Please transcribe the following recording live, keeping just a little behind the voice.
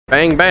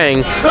Bang,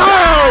 bang.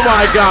 Oh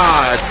my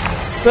god!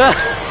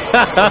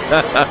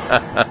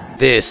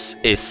 This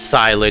is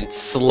Silent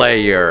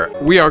Slayer.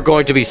 We are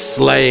going to be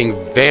slaying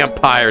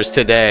vampires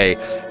today.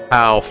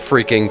 How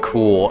freaking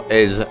cool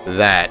is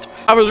that?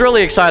 I was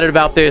really excited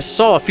about this.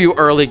 Saw a few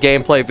early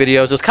gameplay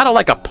videos. It's kind of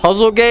like a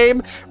puzzle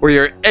game where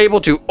you're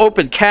able to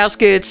open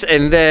caskets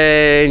and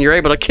then you're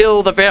able to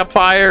kill the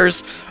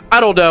vampires. I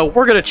don't know.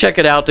 We're going to check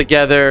it out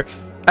together.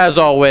 As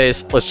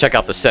always, let's check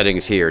out the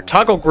settings here.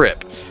 Toggle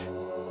grip.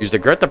 Use the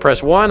grip to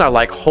press 1. I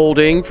like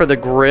holding for the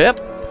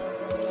grip.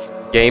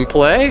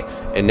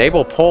 Gameplay.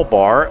 Enable pole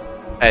bar.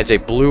 Adds a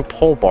blue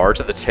pole bar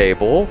to the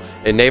table.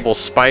 Enable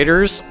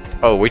spiders.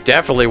 Oh, we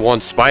definitely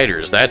want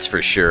spiders, that's for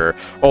sure.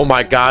 Oh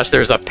my gosh,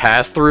 there's a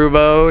pass-through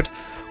mode?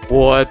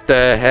 What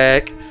the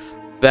heck?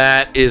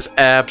 That is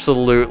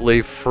absolutely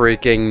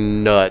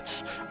freaking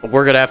nuts.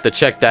 We're gonna have to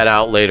check that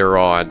out later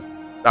on.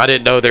 I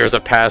didn't know there's a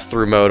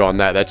pass-through mode on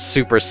that. That's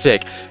super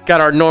sick. Got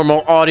our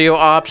normal audio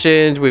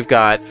options. We've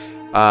got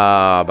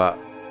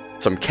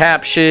some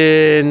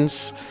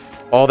captions,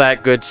 all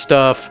that good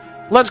stuff.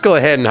 Let's go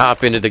ahead and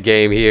hop into the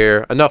game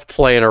here. Enough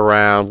playing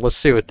around. Let's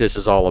see what this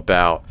is all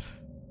about.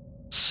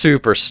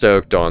 Super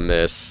stoked on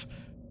this.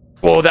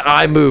 Whoa, the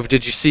eye moved.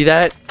 Did you see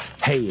that?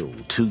 Hail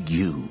to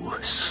you,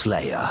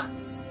 Slayer.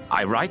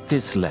 I write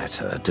this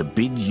letter to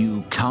bid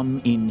you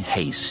come in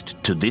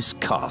haste to this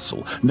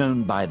castle,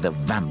 known by the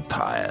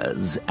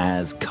vampires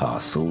as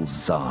Castle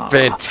Tsar.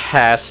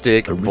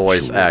 Fantastic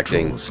voice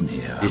acting.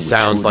 He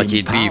sounds like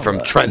he'd be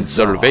from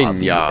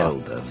Transylvania. The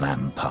elder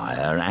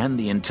vampire and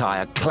the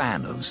entire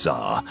clan of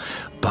Tsar.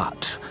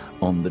 But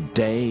on the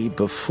day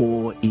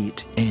before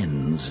it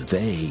ends,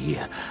 they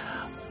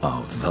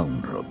are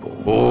vulnerable.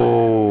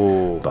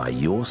 Oh. By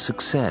your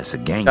success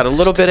against got a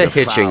little bit of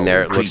hitching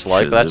there, it looks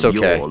like, but that's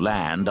okay. Your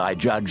land, I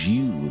judge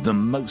you the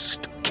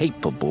most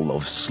capable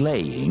of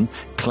slaying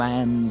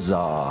Clan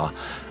Tsar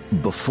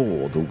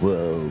before the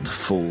world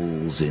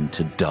falls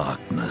into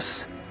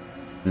darkness.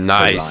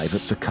 Nice.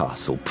 Arrive at the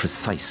castle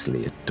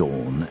precisely at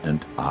dawn,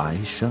 and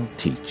I shall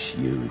teach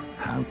you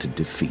how to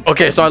defeat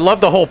Okay, so I love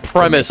the whole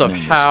premise of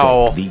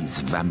how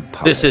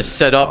this is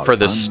set up for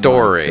the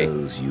story.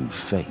 Those you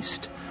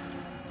faced.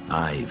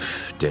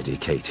 I've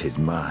dedicated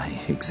my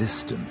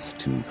existence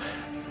to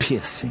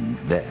piercing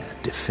their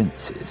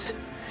defenses.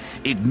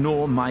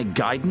 Ignore my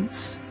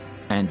guidance,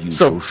 and you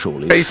shall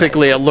surely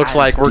basically it looks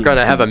like we're going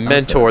to have a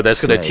mentor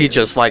that's going to teach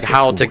us like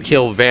how to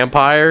kill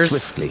vampires.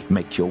 Swiftly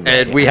make your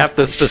way, and we have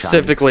to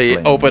specifically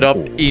open up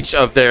each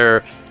of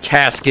their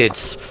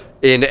caskets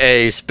in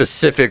a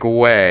specific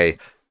way.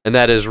 And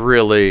that is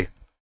really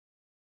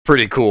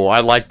pretty cool.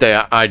 I like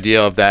the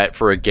idea of that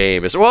for a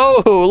game. It's,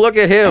 whoa, look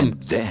at him.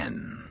 And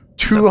then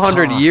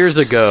 200 years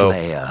ago.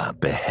 Slayer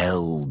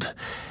beheld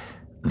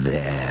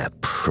their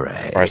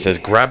prey. Alright, it says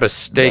grab a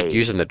stake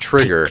using the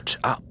trigger. Picked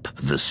up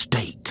the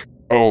stake.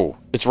 Oh,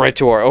 it's right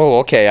to our... Oh,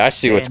 okay, I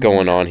see what's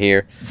going on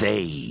here.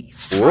 They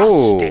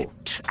thrust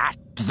it at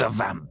the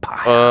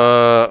vampire.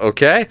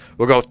 Okay.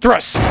 We'll go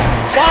thrust.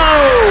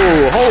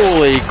 Whoa!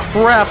 Holy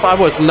crap, I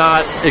was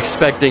not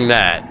expecting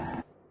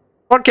that.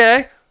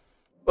 Okay.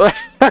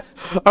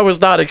 I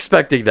was not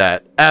expecting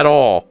that at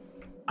all.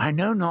 I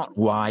know not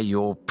why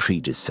your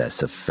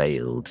predecessor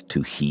failed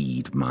to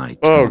heed my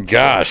counsel. Oh,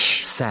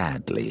 gosh.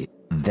 Sadly,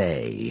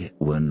 they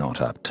were not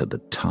up to the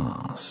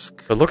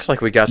task. It looks like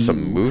we got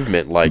some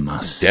movement like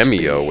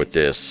Demio with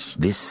this.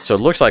 So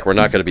it looks like we're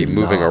not going to be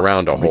moving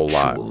around a whole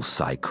lot.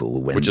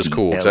 Which is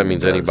cool, because that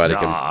means anybody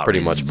can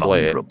pretty much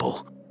play it.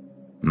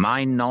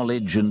 My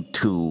knowledge and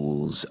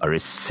tools are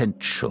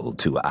essential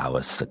to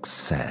our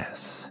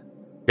success.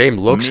 Game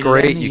looks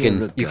great. You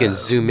can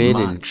zoom in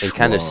and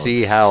kind of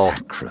see how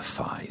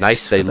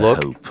nice they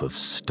look. You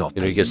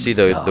know, you can see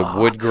the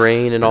wood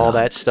grain and all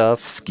that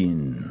stuff.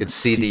 You can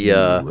see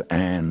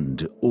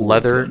the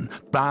leather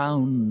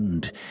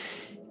bound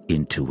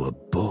into a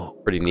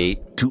book. Pretty neat.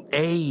 To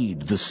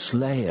aid the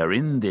Slayer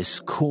in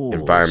this cause.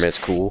 Environment's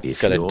cool. It's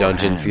got a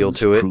dungeon feel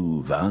to it.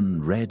 Prove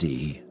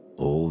unready,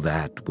 all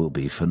that will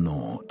be for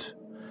naught.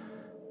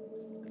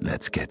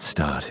 Let's get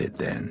started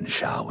then,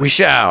 shall we? We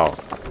shall.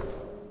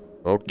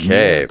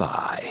 Okay.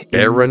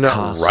 Baroness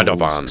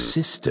Radovan.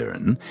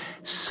 Cistern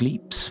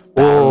sleeps.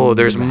 Oh,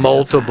 there's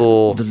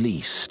multiple the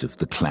least of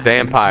the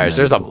vampires.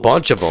 There's a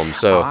bunch of them.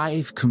 So,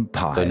 I've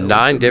compiled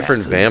 9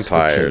 different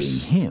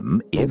vampires.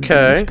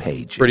 Okay.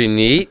 Pretty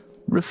neat.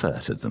 Refer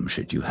to them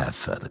should you have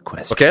further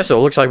questions. Okay, so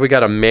it looks like we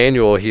got a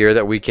manual here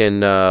that we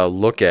can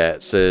look at.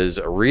 It says,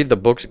 read the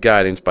book's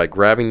guidance by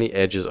grabbing the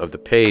edges of the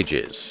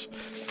pages.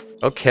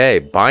 Okay,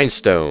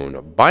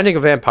 Bindstone. Binding a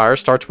vampire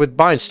starts with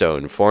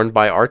Bindstone. Formed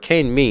by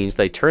arcane means,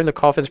 they turn the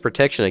coffin's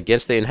protection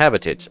against the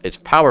inhabitants. Its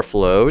power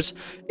flows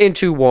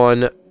into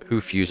one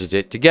who fuses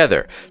it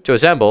together. To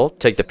assemble,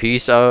 take the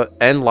piece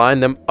and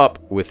line them up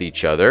with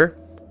each other.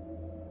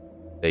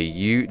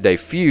 They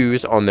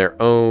fuse on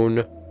their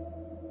own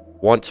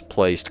once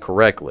placed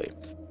correctly.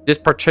 This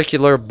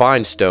particular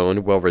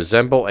Bindstone will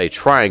resemble a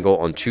triangle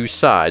on 2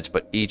 sides,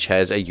 but each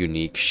has a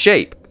unique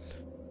shape.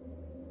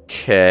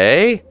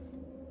 Okay.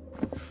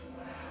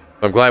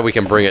 I'm glad we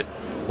can bring it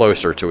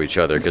closer to each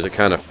other because it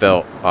kind of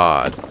felt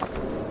odd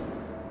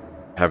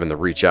having to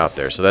reach out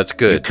there. So that's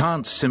good. You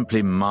can't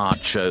simply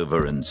march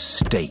over and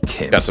stake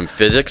him. Got some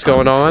physics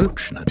going on.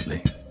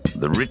 Unfortunately,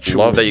 the ritual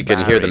Love that you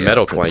can hear the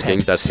metal barrier clanking.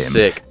 That's protects him,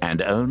 sick.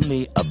 And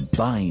only a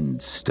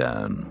bind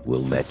stone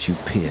will let you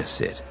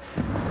pierce it.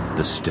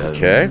 The stones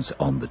Okay.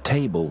 on the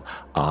table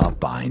are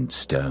bind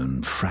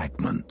stone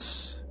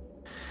fragments.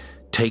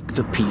 Take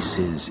the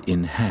pieces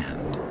in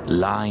hand,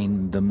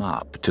 line them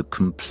up to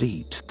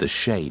complete the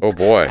shape. Oh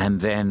boy.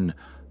 And then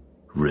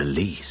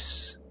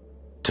release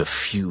to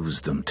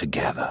fuse them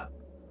together.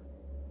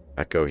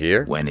 I go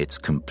here. When it's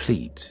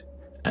complete,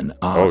 an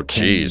Oh,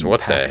 geez, what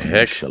the pattern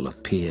heck? shall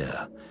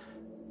appear.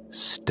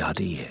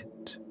 Study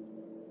it.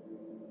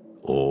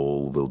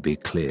 All will be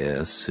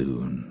clear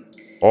soon.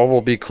 All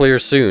will be clear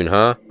soon,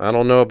 huh? I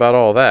don't know about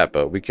all that,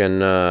 but we can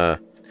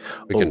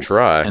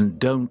try. And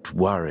don't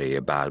worry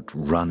about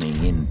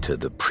running into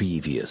the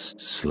previous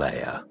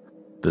Slayer.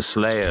 The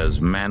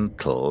Slayer's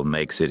mantle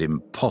makes it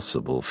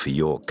impossible for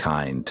your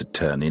kind to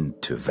turn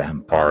into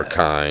vampires. Our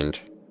kind.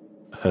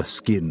 Her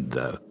skin,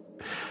 though,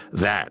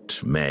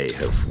 that may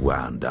have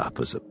wound up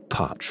as a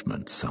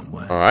parchment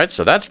somewhere. Alright,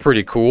 so that's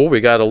pretty cool. We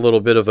got a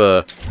little bit of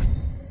a,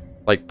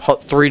 like,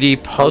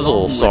 3D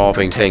puzzle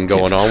solving thing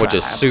going on, which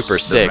is super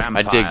sick.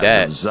 I dig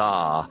that.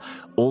 Tsar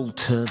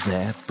alter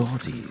their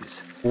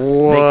bodies.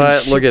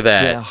 What? Look at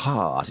Their that.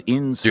 heart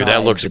inside Dude,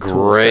 that looks the torso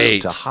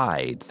great. to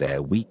hide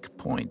their weak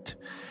point.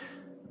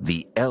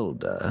 The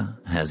Elder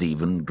has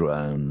even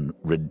grown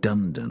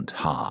redundant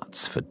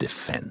hearts for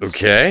defense.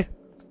 Okay.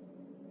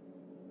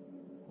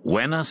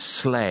 When a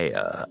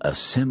Slayer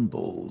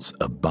assembles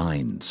a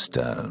bind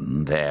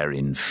stone, they're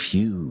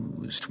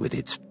infused with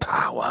its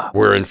power.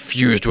 We're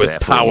infused with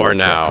Therefore, power your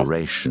now.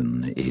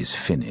 preparation is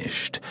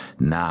finished.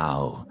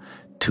 Now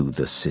to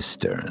the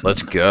cistern.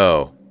 Let's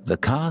go. The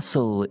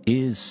castle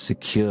is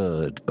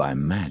secured by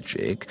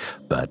magic,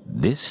 but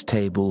this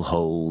table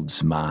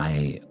holds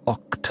my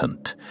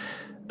octant,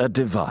 a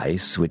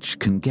device which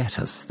can get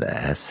us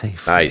there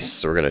safely. Nice.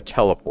 So we're gonna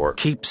teleport.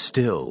 Keep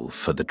still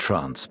for the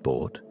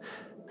transport.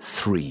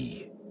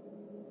 3,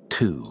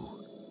 2.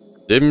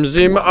 Dim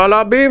zim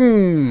ala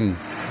bim.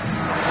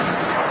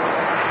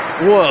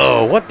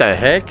 Whoa, what the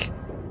heck?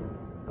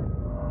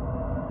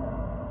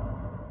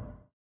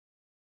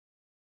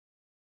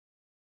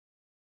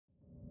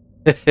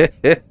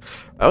 That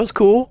was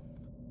cool.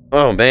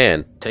 Oh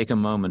man. Take a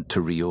moment to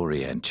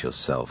reorient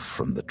yourself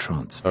from the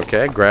transport.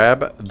 Okay,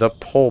 grab the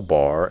pole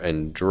bar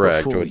and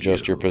drag Before to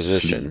adjust your you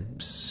position.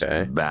 sleeps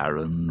Okay.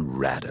 Baron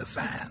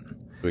Radovan.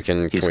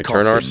 Can His we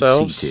turn coffin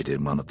ourselves? seated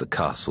in one of the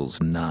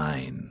castle's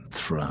 9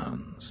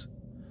 thrones.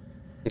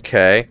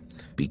 Okay.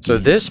 So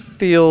this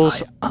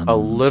feels by a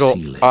little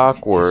unsealing his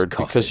awkward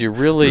coffin. because you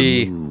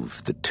really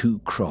Remove the 2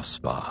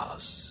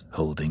 crossbars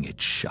holding it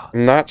shut.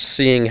 not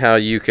seeing how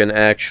you can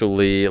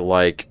actually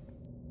like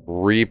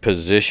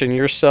reposition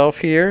yourself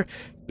here.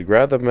 You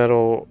grab the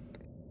metal.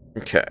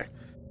 Okay.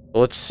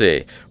 Let's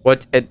see.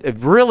 What it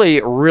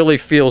really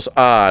feels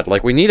odd.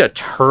 Like we need a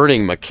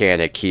turning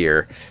mechanic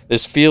here.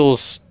 This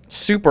feels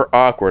super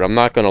awkward. I'm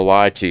not gonna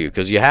lie to you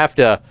because you have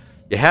to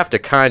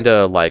kind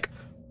of like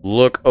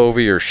look over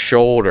your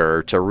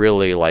shoulder to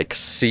really like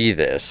see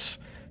this.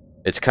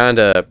 It's kind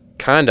of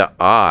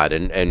odd,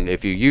 and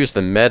if you use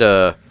the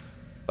meta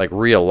like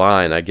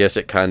realign, I guess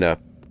it kind of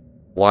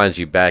lines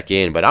you back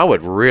in. But I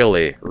would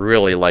really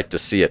like to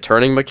see a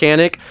turning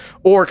mechanic,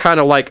 or kind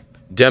of like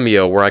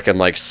Demio where I can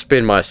like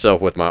spin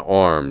myself with my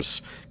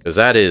arms, because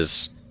that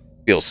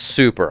feels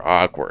super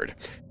awkward.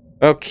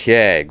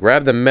 Okay,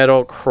 grab the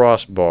metal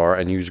crossbar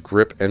and use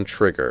grip and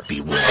trigger.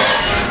 Beware.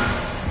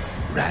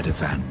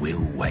 Radovan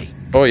will wait.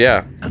 Oh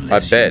yeah,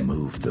 Unless I bet. you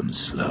move them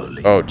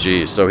slowly. Oh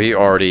geez, so he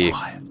already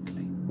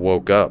Quietly.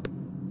 woke up.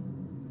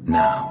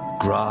 Now,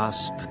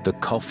 grasp the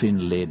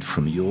coffin lid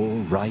from your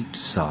right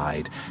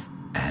side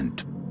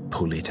and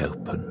pull it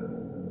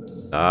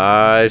open.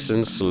 Nice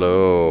and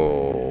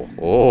slow.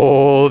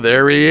 Oh,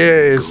 there he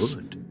is.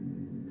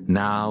 Good.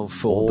 Now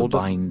for the Hold.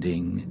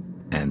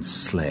 binding and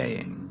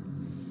slaying.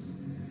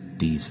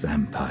 These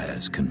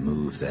vampires can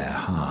move their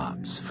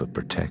hearts for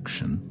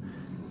protection,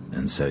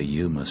 and so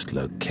you must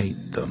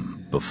locate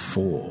them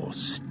before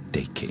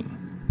staking.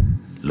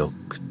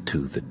 Look to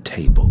the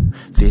table.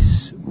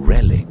 This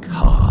relic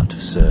heart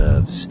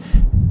serves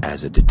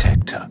as a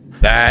detector.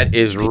 That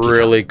is Pick it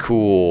really up.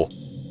 cool.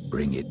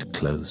 Bring it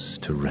close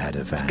to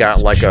Radovan's got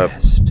like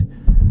chest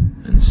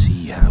and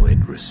see how it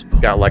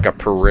responds. Got like a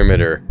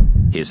perimeter.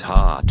 His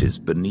heart is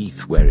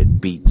beneath where it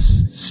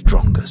beats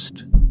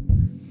strongest.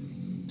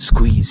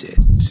 Squeeze it,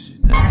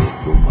 and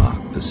it will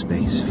mark the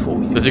space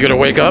for you. Is he gonna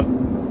wake up?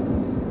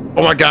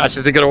 Oh my gosh,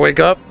 is he gonna wake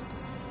up?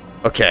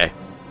 Okay.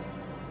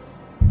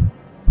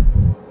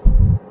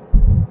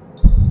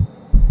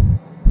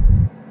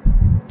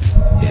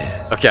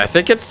 Yes. Okay, I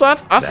think it's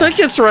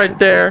right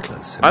there.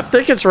 I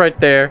think it's right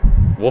there.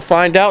 We'll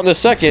find out in a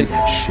See second.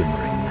 that shimmering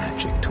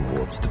magic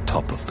towards the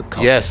top of the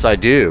coffin? Yes, I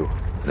do.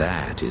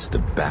 That is the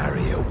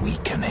barrier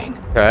weakening.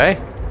 Okay.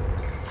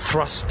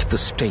 Thrust the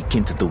stake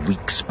into the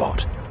weak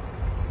spot.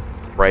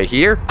 Right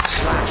here.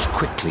 Slash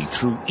quickly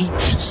through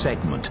each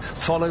segment.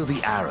 Follow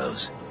the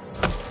arrows.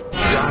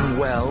 Done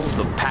well,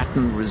 the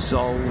pattern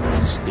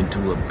resolves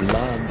into a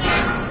blood.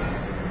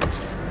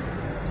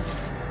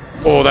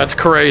 Oh, that's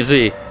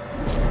crazy.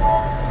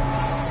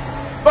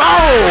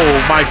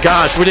 Oh my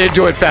gosh, we didn't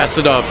do it fast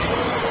enough.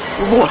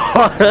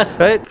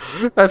 What?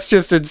 That's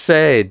just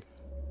insane.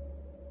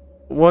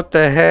 What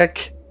the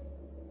heck?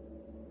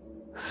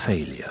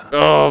 Failure.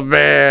 Oh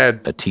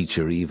man. A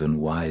teacher even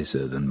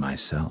wiser than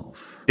myself.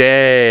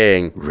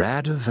 Dang.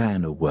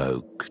 Radovan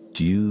awoke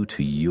due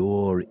to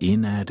your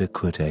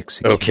inadequate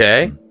execution.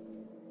 Okay.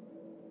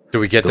 Do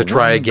we get to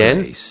try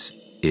again?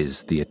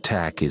 Is the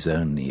attack is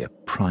only a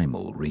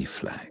primal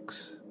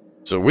reflex.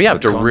 So we have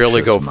to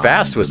really go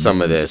fast with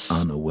some of this.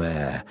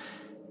 Unaware,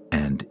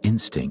 and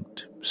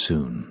instinct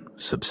soon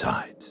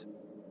subsides.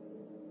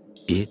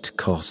 It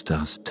cost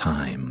us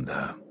time,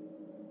 though.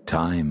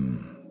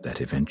 Time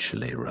that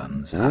eventually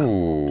runs out.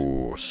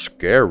 Ooh,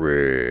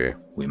 scary.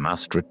 We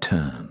must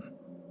return.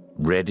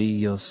 Ready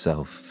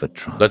yourself for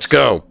transport. Let's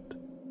go.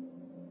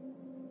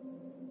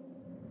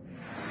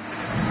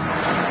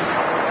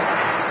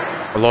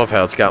 I love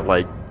how it's got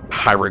like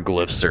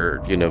hieroglyphs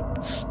or, you know,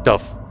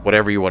 stuff,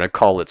 whatever you want to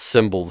call it,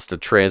 symbols to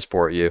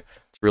transport you.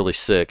 It's really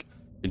sick.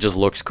 It just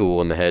looks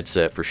cool in the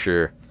headset for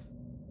sure.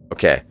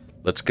 Okay,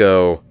 let's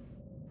go.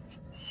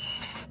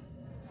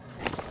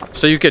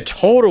 So you could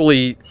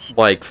totally,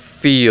 like,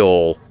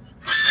 feel...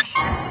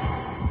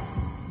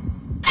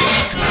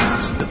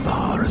 Cast the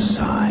bar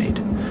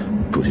aside.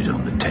 Put it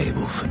on the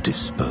table for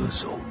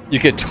disposal. You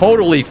could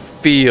totally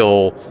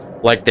feel,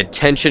 like, the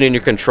tension in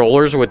your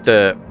controllers with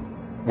the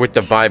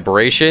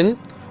vibration.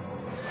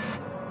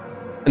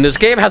 And this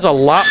game has a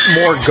lot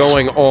more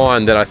going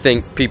on than I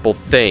think people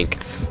think.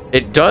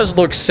 It does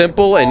look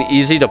simple and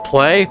easy to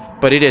play,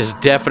 but it is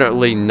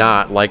definitely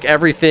not. Like,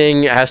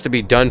 everything has to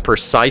be done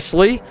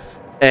precisely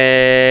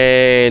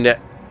and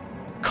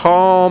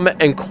calm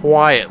and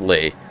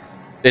quietly.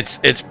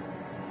 It's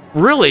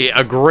really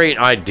a great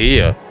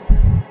idea.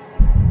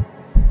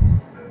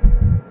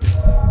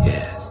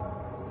 Yes.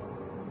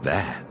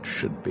 That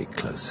should be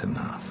close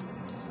enough.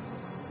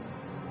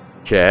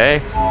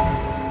 Okay.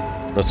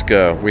 Let's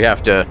go. We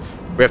have to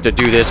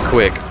do this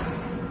quick.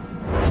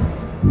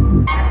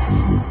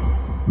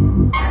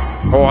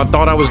 Oh, I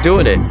thought I was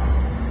doing it.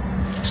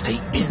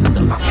 Stay in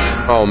the lock.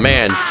 Oh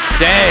man.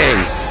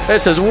 Dang.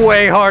 This is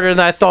way harder than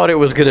I thought it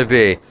was gonna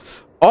be.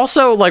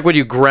 Also, like when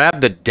you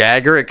grab the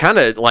dagger, it kind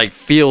of like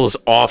feels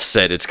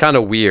offset. It's kind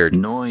of weird.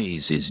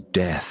 Noise is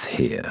death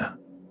here.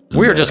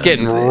 We're just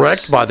getting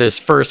wrecked by this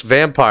first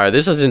vampire.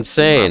 This is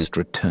insane. Must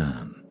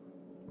return.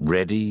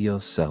 Ready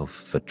yourself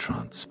for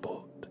transport.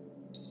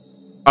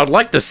 I'd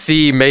like to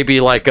see maybe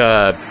like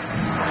a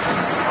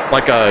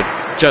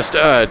just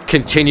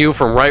continue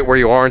from right where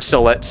you are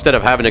instead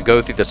of having to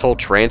go through this whole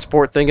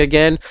transport thing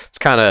again. It's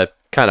kind of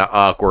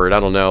awkward. I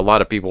don't know. A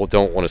lot of people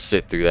don't want to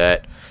sit through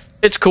that.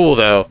 It's cool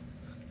though.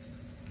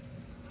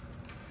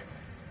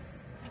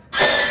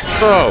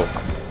 Oh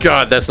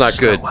God, that's not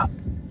good.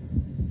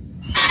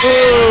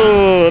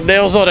 Oh,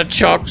 nails on a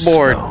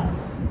chalkboard.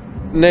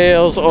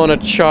 Nails on a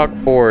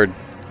chalkboard.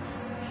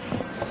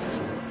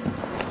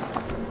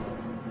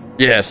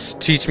 Yes,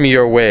 teach me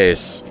your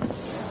ways.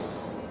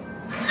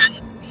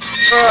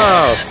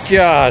 Oh,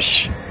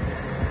 gosh.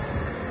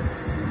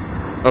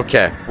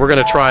 Okay, we're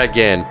gonna try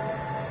again.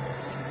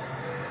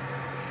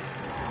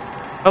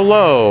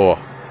 Hello.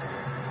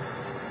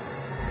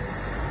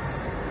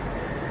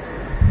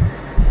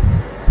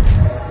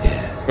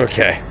 Yes.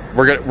 Okay,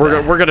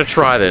 we're gonna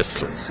try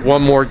this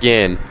one more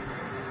again.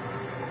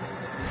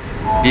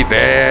 Be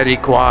very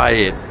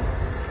quiet.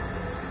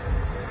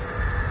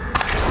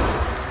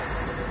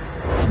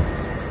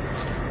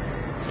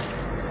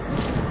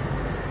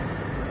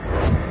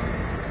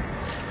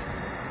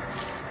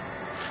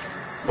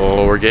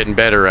 Oh, we're getting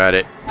better at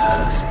it.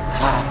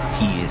 Perfect.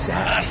 He is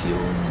at your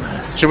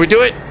mercy. Should we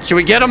do it? Should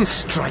we get him?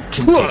 Strike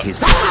him to his...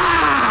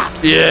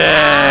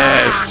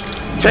 Yes!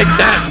 Take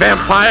that,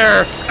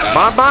 vampire!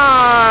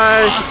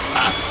 Bye-bye!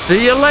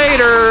 See you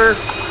later!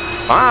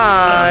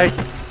 Bye!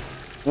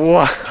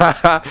 Wow,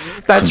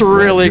 that's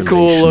really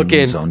cool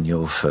looking. On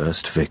your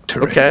first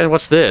victory. Okay,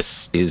 what's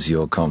this? Is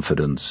your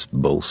confidence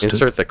bolstered?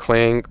 Insert the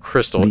clang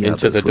crystal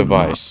into the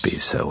device. Will not be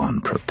so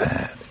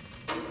unprepared.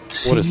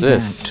 What is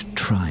this? That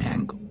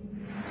triangle.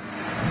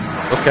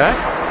 Okay.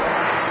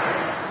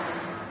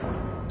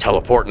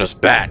 Teleporting us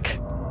back.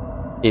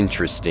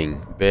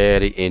 Interesting.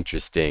 Very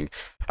interesting.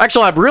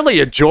 Actually, I'm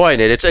really enjoying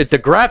it. The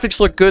graphics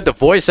look good. The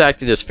voice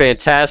acting is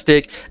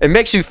fantastic. It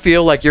makes you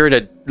feel like you're in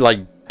a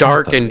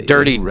dark and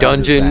dirty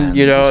dungeon.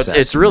 You know,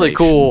 it's really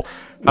cool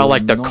how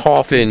like the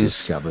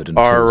coffins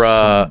are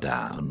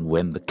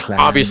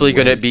obviously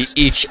going to be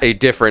each a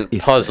different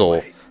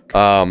puzzle.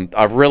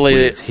 I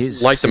really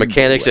like the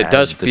mechanics. It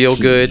does feel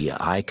good.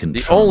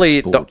 The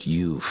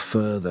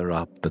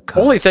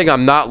only thing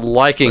I'm not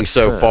liking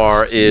so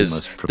far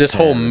is this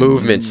whole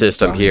movement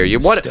system here.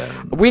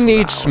 We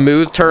need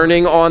smooth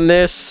turning on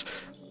this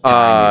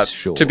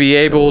to be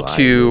able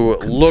to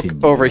look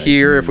over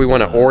here if we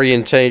want to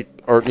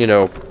our you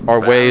know, our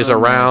ways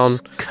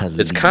around.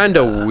 It's kind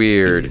of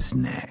weird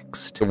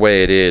the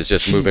way it is,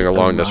 just moving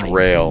along this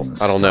rail.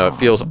 I don't know, it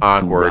feels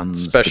awkward,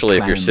 especially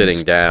if you're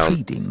sitting down.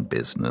 Trading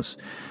business.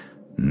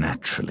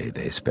 Naturally,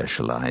 they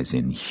specialize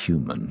in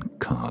human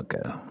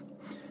cargo.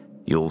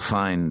 You'll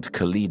find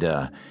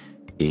Kahlida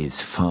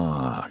is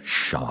far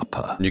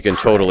sharper. You can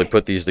totally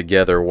put these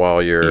together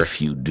while you're...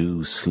 If you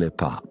do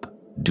slip up,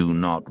 do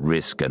not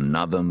risk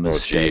another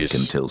mistake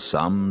until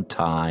some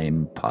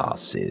time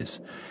passes.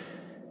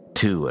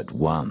 Two at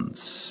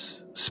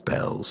once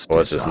spells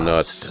disaster. This is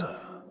nuts.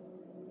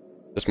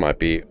 This might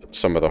be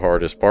some of the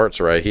hardest parts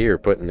right here,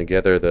 putting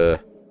together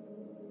the...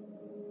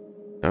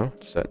 No?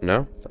 Does that...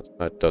 No?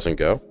 That doesn't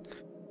go.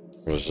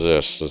 What is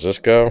this? Does this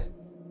go?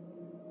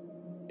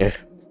 Yeah.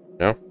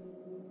 No?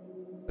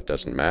 That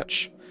doesn't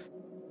match.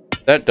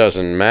 That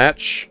doesn't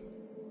match.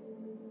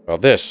 Well,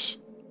 this.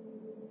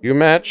 You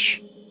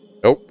match?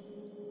 Nope.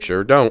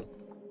 Sure don't.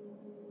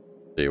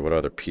 See what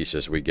other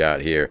pieces we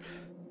got here.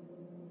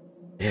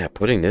 Yeah,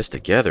 putting this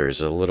together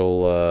is a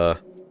little,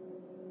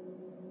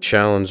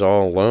 challenge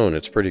all alone.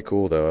 It's pretty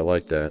cool, though. I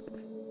like that.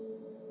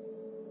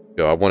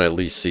 Yo, I want to at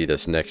least see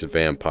this next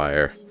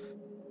vampire.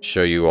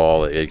 Show you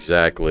all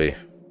exactly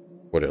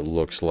what it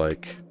looks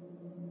like.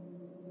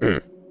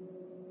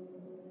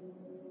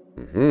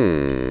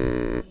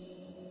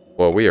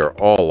 Well, we are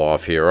all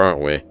off here,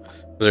 aren't we?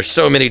 There's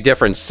so many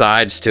different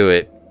sides to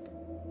it.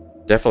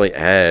 Definitely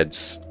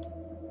adds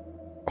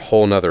a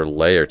whole nother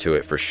layer to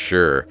it for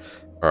sure.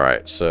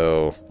 Alright,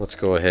 so let's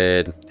go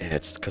ahead. Yeah,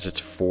 it's because it's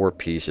 4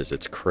 pieces.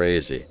 It's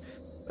crazy.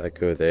 Did I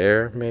go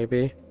there,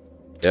 maybe?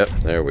 Yep,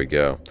 there we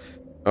go.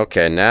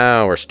 Okay,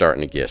 now we're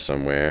starting to get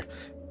somewhere.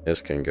 This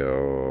can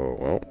go...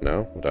 Well,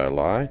 no. Did I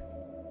lie?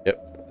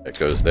 Yep, that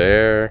goes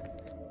there.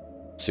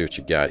 Let's see what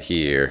you got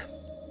here.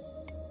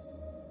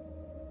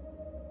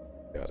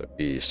 Gotta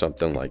be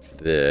something like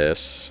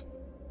this.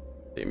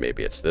 See,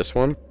 maybe it's this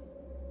one.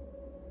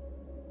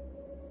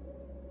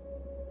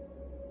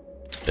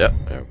 Yep,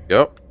 there we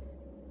go.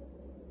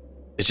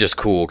 It's just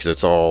cool because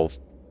it's all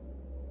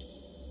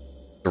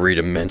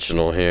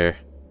 3-dimensional here.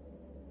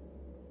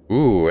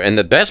 Ooh, and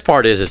the best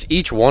part is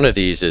each one of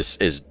these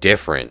is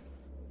different.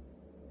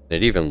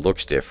 It even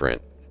looks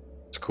different.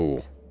 It's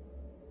cool.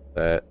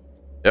 That.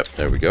 Yep,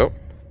 there we go.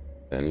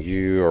 And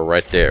you are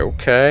right there.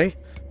 Okay.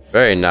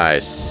 Very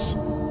nice.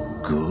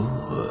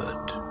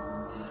 Good.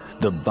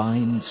 The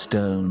bind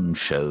stone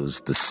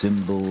shows the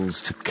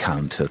symbols to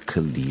counter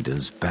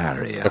Khalida's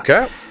barrier.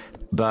 Okay.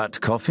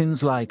 But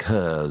coffins like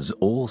hers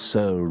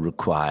also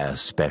require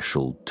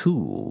special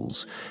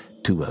tools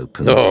to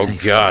open safely.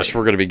 Gosh,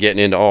 we're going to be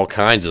getting into all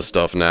kinds of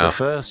stuff now. The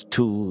first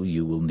tool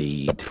you will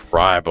need the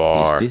pry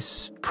bar. Is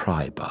this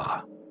pry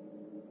bar.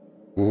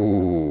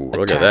 Ooh,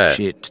 look at that. Attach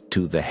it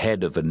to the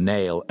head of a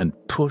nail and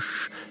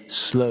push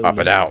slowly Pop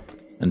it out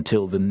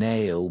until the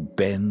nail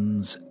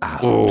bends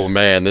out. Oh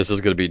man, this is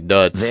going to be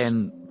nuts.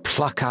 Then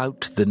pluck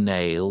out the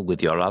nail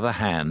with your other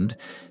hand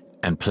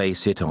and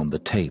place it on the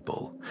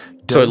table.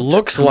 So it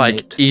looks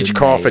like each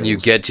coffin you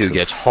get to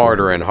gets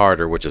harder and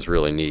harder, which is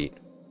really neat.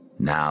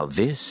 Now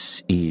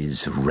this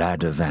is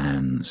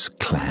Radovan's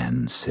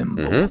clan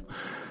symbol.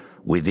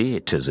 With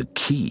it as a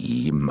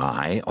key,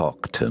 my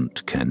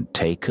octant can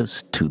take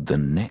us to the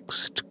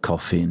next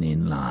coffin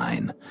in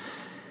line.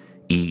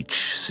 Each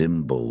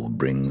symbol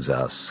brings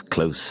us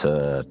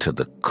closer to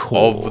the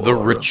core of the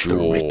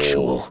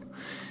ritual.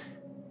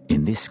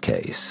 In this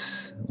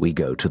case, we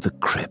go to the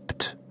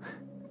crypt,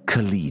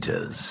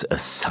 Khalida's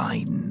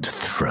assigned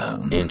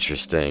throne.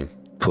 Interesting.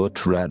 Put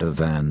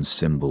Radovan's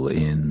symbol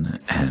in,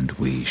 and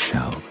we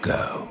shall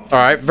go.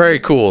 Alright, very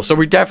cool. So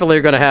we definitely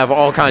are going to have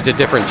all kinds of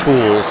different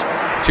tools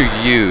to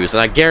use.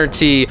 And I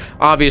guarantee,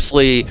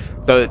 obviously,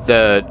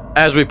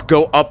 as we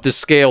go up the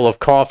scale of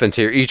coffins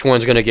here, each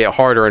one's going to get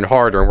harder and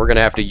harder. And we're going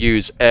to have to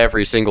use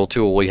every single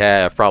tool we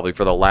have, probably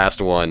for the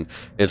last one.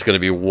 It's going to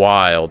be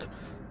wild.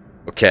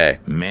 Okay.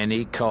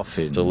 Many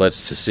coffins so let's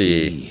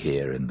see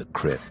here in the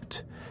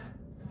crypt.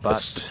 But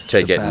let's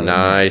take it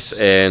nice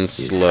and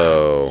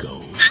slow.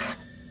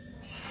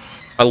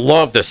 I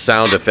love the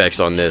sound effects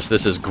on this.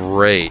 This is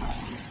great.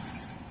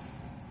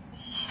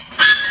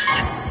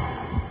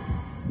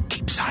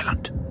 Keep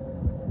silent.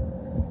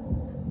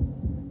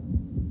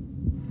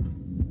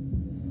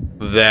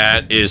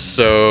 That is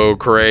so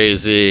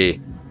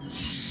crazy.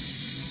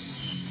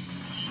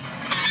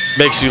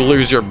 Makes you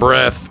lose your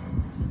breath.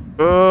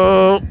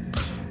 Oh,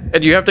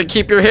 and you have to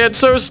keep your head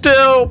so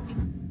still.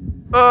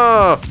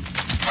 Oh.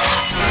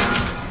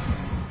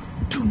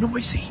 Too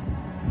noisy.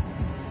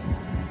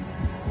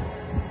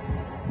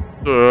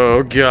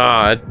 Oh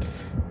god.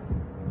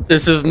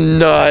 This is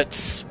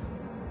nuts.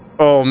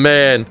 Oh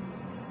man.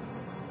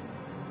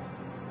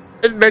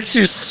 It makes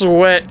you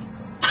sweat.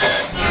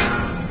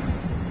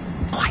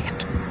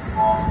 Quiet.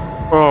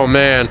 Oh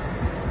man.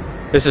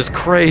 This is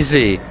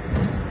crazy.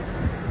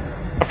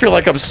 I feel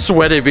like I'm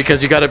sweating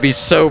because you gotta be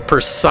so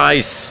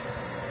precise.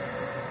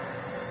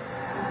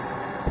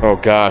 Oh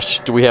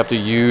gosh, do we have to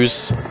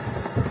use...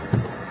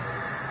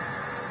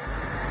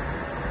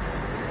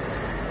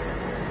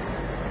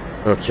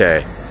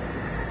 Okay.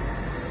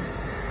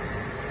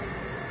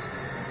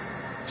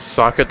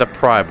 Socket the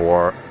pry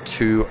bar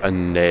to a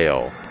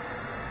nail.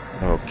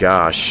 Oh,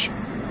 gosh.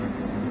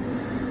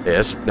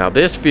 Yes. Now,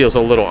 this feels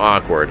a little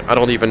awkward. I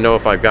don't even know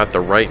if I've got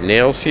the right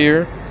nails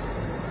here.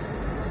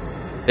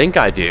 I think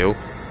I do.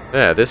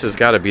 Yeah, this has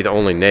got to be the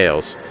only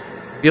nails.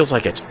 Feels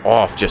like it's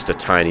off just a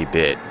tiny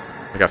bit.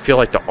 Like, I feel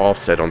like the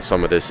offset on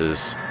some of this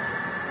is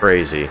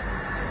crazy.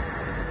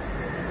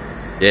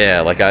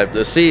 Yeah, like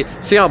see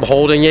how I'm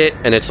holding it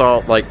and it's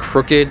all like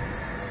crooked?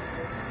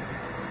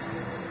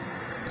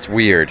 It's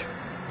weird.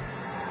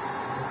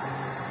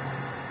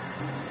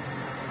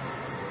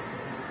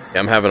 Yeah,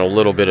 I'm having a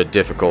little bit of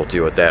difficulty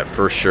with that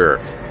for sure.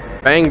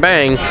 Bang,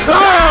 bang.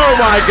 Oh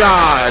my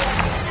god!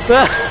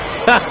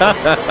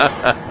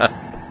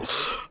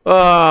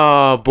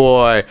 Oh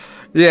boy.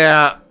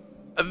 Yeah.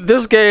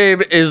 This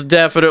game is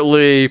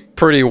definitely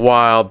pretty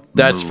wild,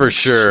 that's for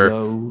sure.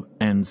 Slow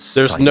and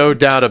There's no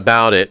doubt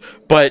about it.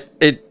 But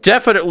it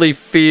definitely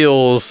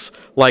feels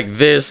like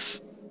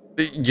this,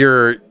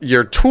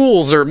 your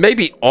tools are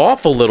maybe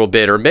off a little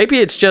bit, or maybe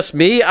it's just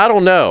me, I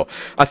don't know.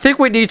 I think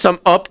we need some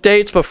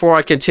updates before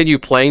I continue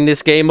playing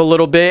this game a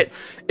little bit.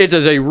 It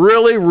is a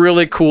really,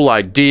 really cool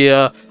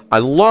idea. I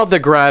love the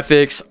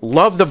graphics,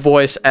 love the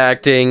voice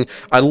acting.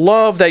 I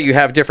love that you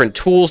have different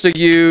tools to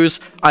use.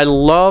 I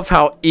love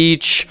how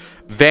each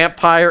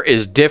vampire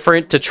is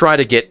different to try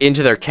to get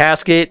into their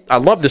casket. I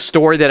love the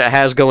story that it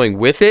has going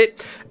with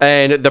it.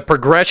 And the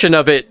progression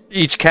of it,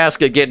 each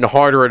casket getting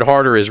harder and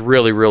harder is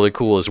really, really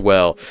cool as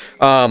well.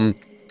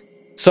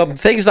 Some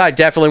things that I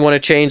definitely want to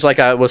change, like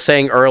I was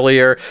saying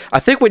earlier, I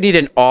think we need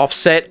an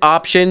offset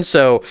option.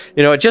 So,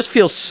 you know, it just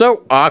feels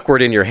so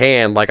awkward in your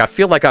hand. Like, I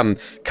feel like I'm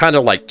kind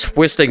of like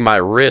twisting my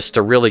wrist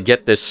to really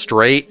get this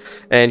straight.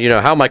 And, you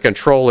know, how my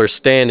controller's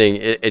standing,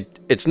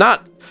 it's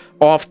not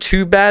off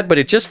too bad, but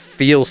it just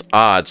feels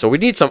odd. So we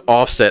need some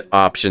offset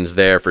options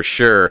there for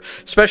sure.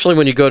 Especially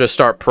when you go to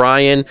start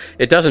prying,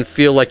 it doesn't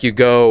feel like you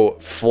go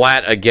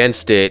flat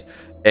against it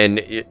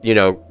and, you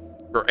know,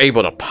 are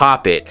able to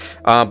pop it.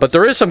 But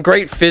there is some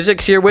great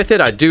physics here with it.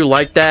 I do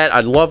like that. I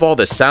love all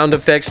the sound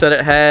effects that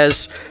it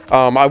has.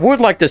 I would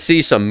like to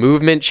see some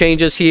movement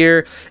changes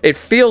here. It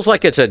feels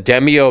like it's a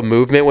demio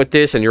movement with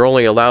this, and you're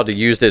only allowed to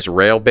use this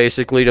rail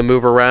basically to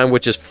move around,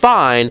 which is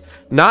fine.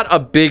 Not a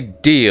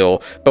big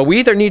deal, but we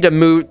either need to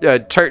move,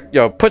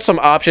 put some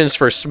options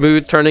for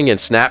smooth turning and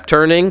snap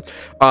turning,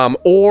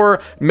 or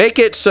make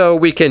it so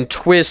we can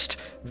twist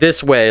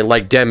this way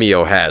like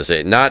Demio has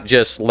it, not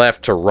just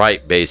left to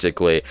right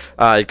basically,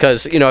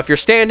 because you know, if you're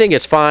standing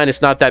it's fine,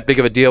 it's not that big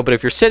of a deal, but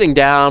if you're sitting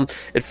down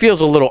it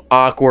feels a little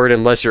awkward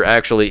unless you're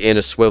actually in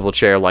a swivel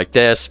chair like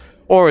this,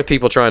 or with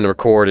people trying to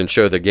record and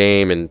show the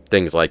game and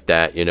things like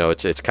that. You know,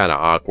 it's kind of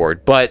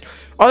awkward. But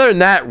other than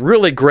that,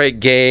 really great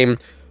game.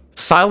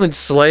 Silent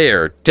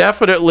Slayer,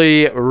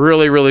 definitely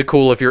really, really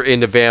cool if you're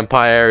into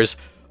vampires.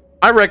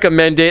 I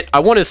recommend it. I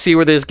want to see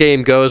where this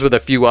game goes with a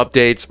few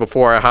updates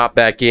before I hop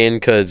back in,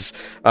 because,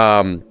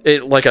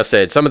 like I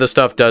said, some of the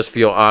stuff does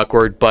feel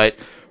awkward, but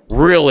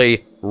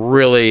really,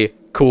 really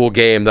cool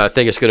game that I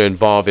think is going to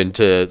evolve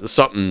into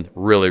something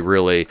really,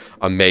 really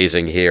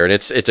amazing here. And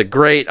it's a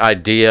great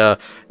idea,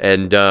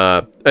 and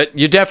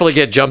you definitely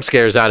get jump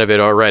scares out of it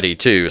already,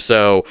 too.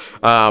 So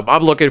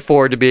I'm looking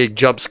forward to being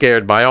jump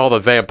scared by all the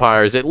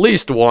vampires at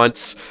least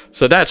once,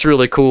 so that's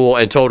really cool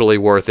and totally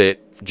worth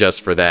it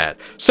just for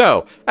that.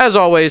 So, as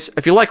always,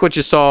 if you like what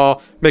you saw,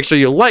 make sure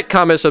you like,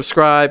 comment,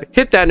 subscribe,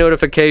 hit that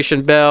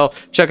notification bell,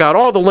 check out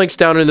all the links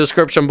down in the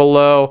description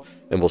below,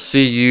 and we'll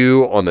see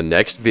you on the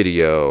next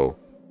video.